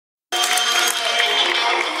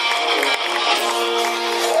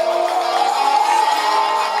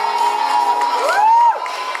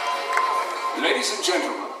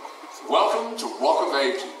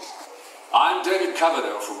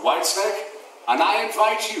Coverdale from Whitesnake, and I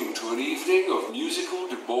invite you to an evening of musical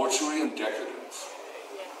debauchery and decadence.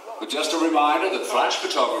 But just a reminder that flash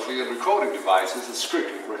photography and recording devices are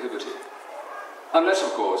strictly prohibited. Unless,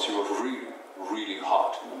 of course, you are really, really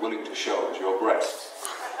hot and willing to show us your breasts.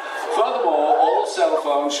 Furthermore, all cell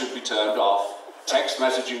phones should be turned off. Text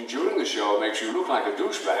messaging during the show makes you look like a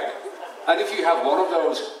douchebag. And if you have one of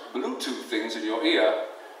those Bluetooth things in your ear,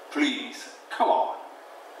 please, come on.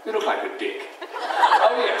 You look like a dick.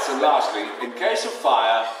 Oh yes, and lastly, in case of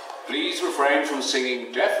fire, please refrain from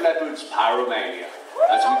singing Def Leppard's Pyromania,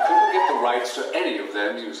 as we couldn't get the rights to any of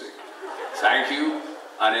their music. Thank you,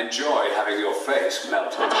 and enjoy having your face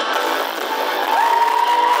melted.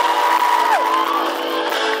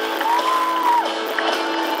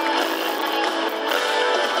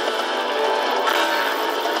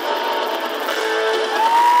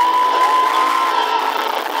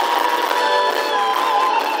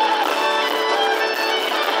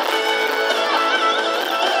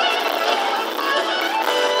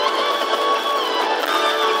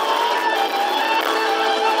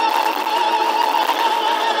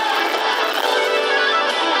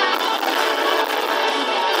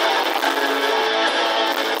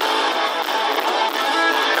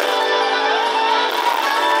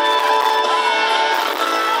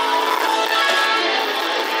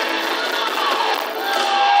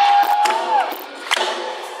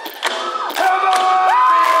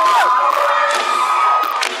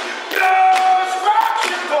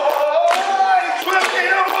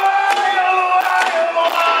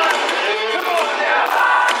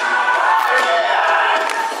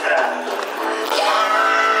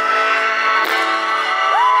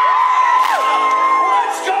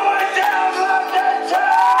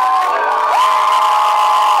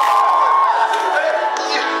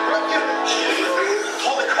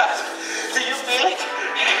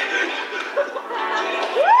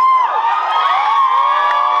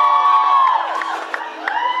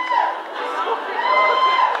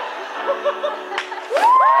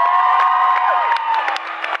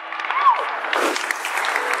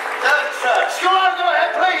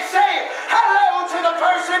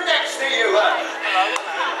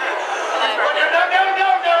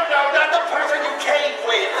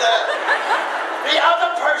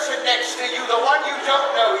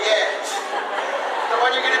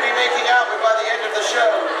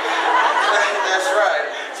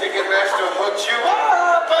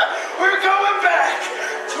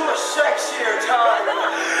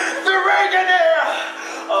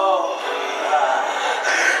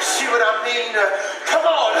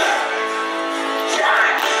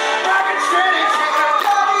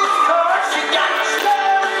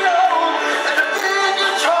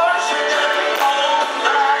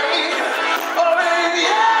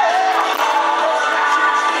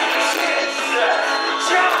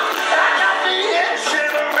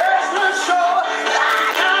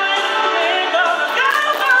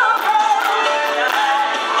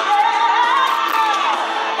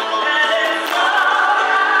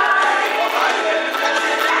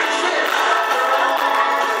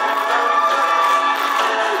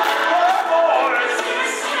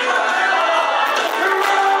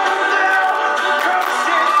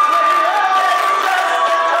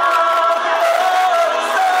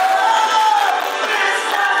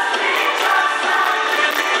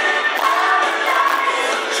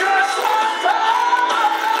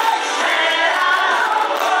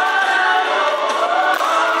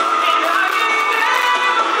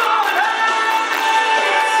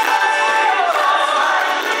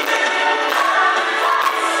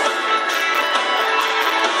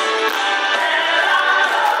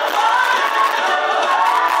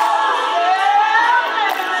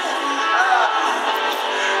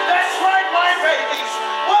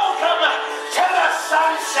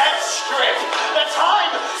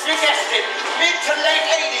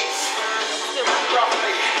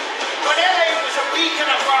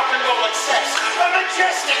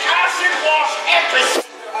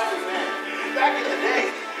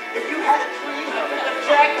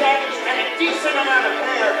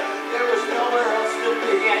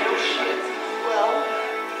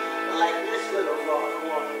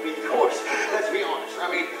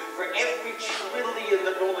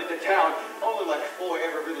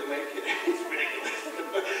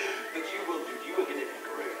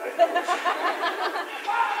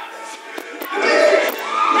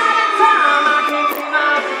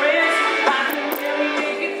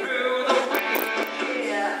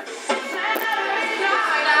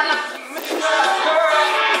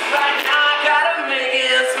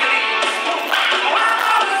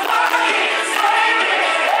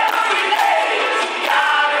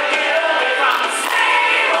 Stay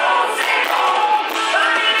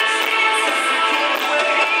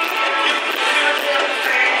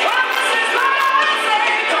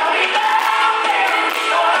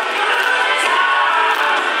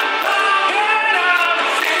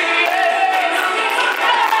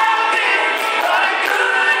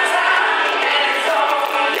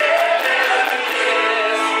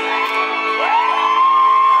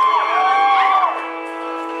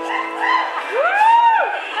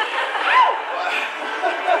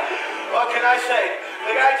can I say?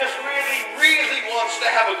 The guy just really wants to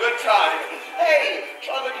have a good time. Hey,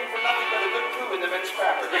 try looking for nothing but a good crew in the men's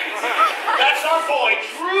scrapper. That's our boy,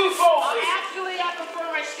 Drew Foley. Actually, I prefer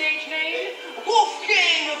my stage name,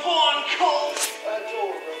 Wolfgang Von Colt.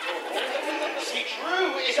 See,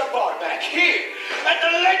 Drew is a bar back here at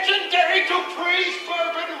the legendary Dupree's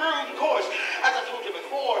Bourbon Room course. As I told you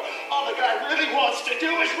before, all the guy really wants to do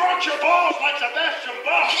is rock your balls like Sebastian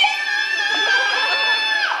Bach.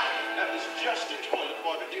 That was just in toilet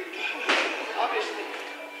water, dude. Obviously,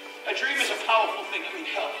 a dream is a powerful thing. I mean,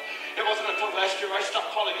 hell, it wasn't until last year I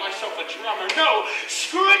stopped calling myself a drummer. No,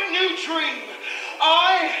 screw it, new dream.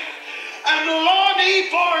 I am Lonnie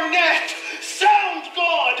Barnett, sound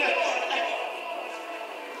god.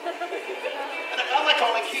 And I got my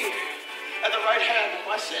calling key. At the right hand of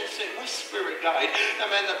my sensei, my spirit guide, the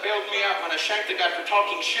man that bailed me out when I shanked the guy for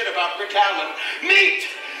talking shit about Rick Allen. Meet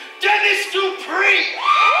Dennis Dupree!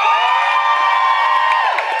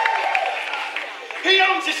 He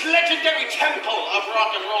owns this legendary temple of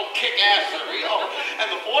rock and roll kick-assery. Oh, and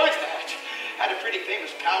before that, had a pretty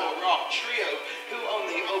famous power rock trio who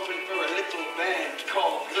only opened for a little band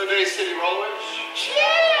called the Bay City Rollers.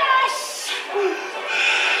 Yeah!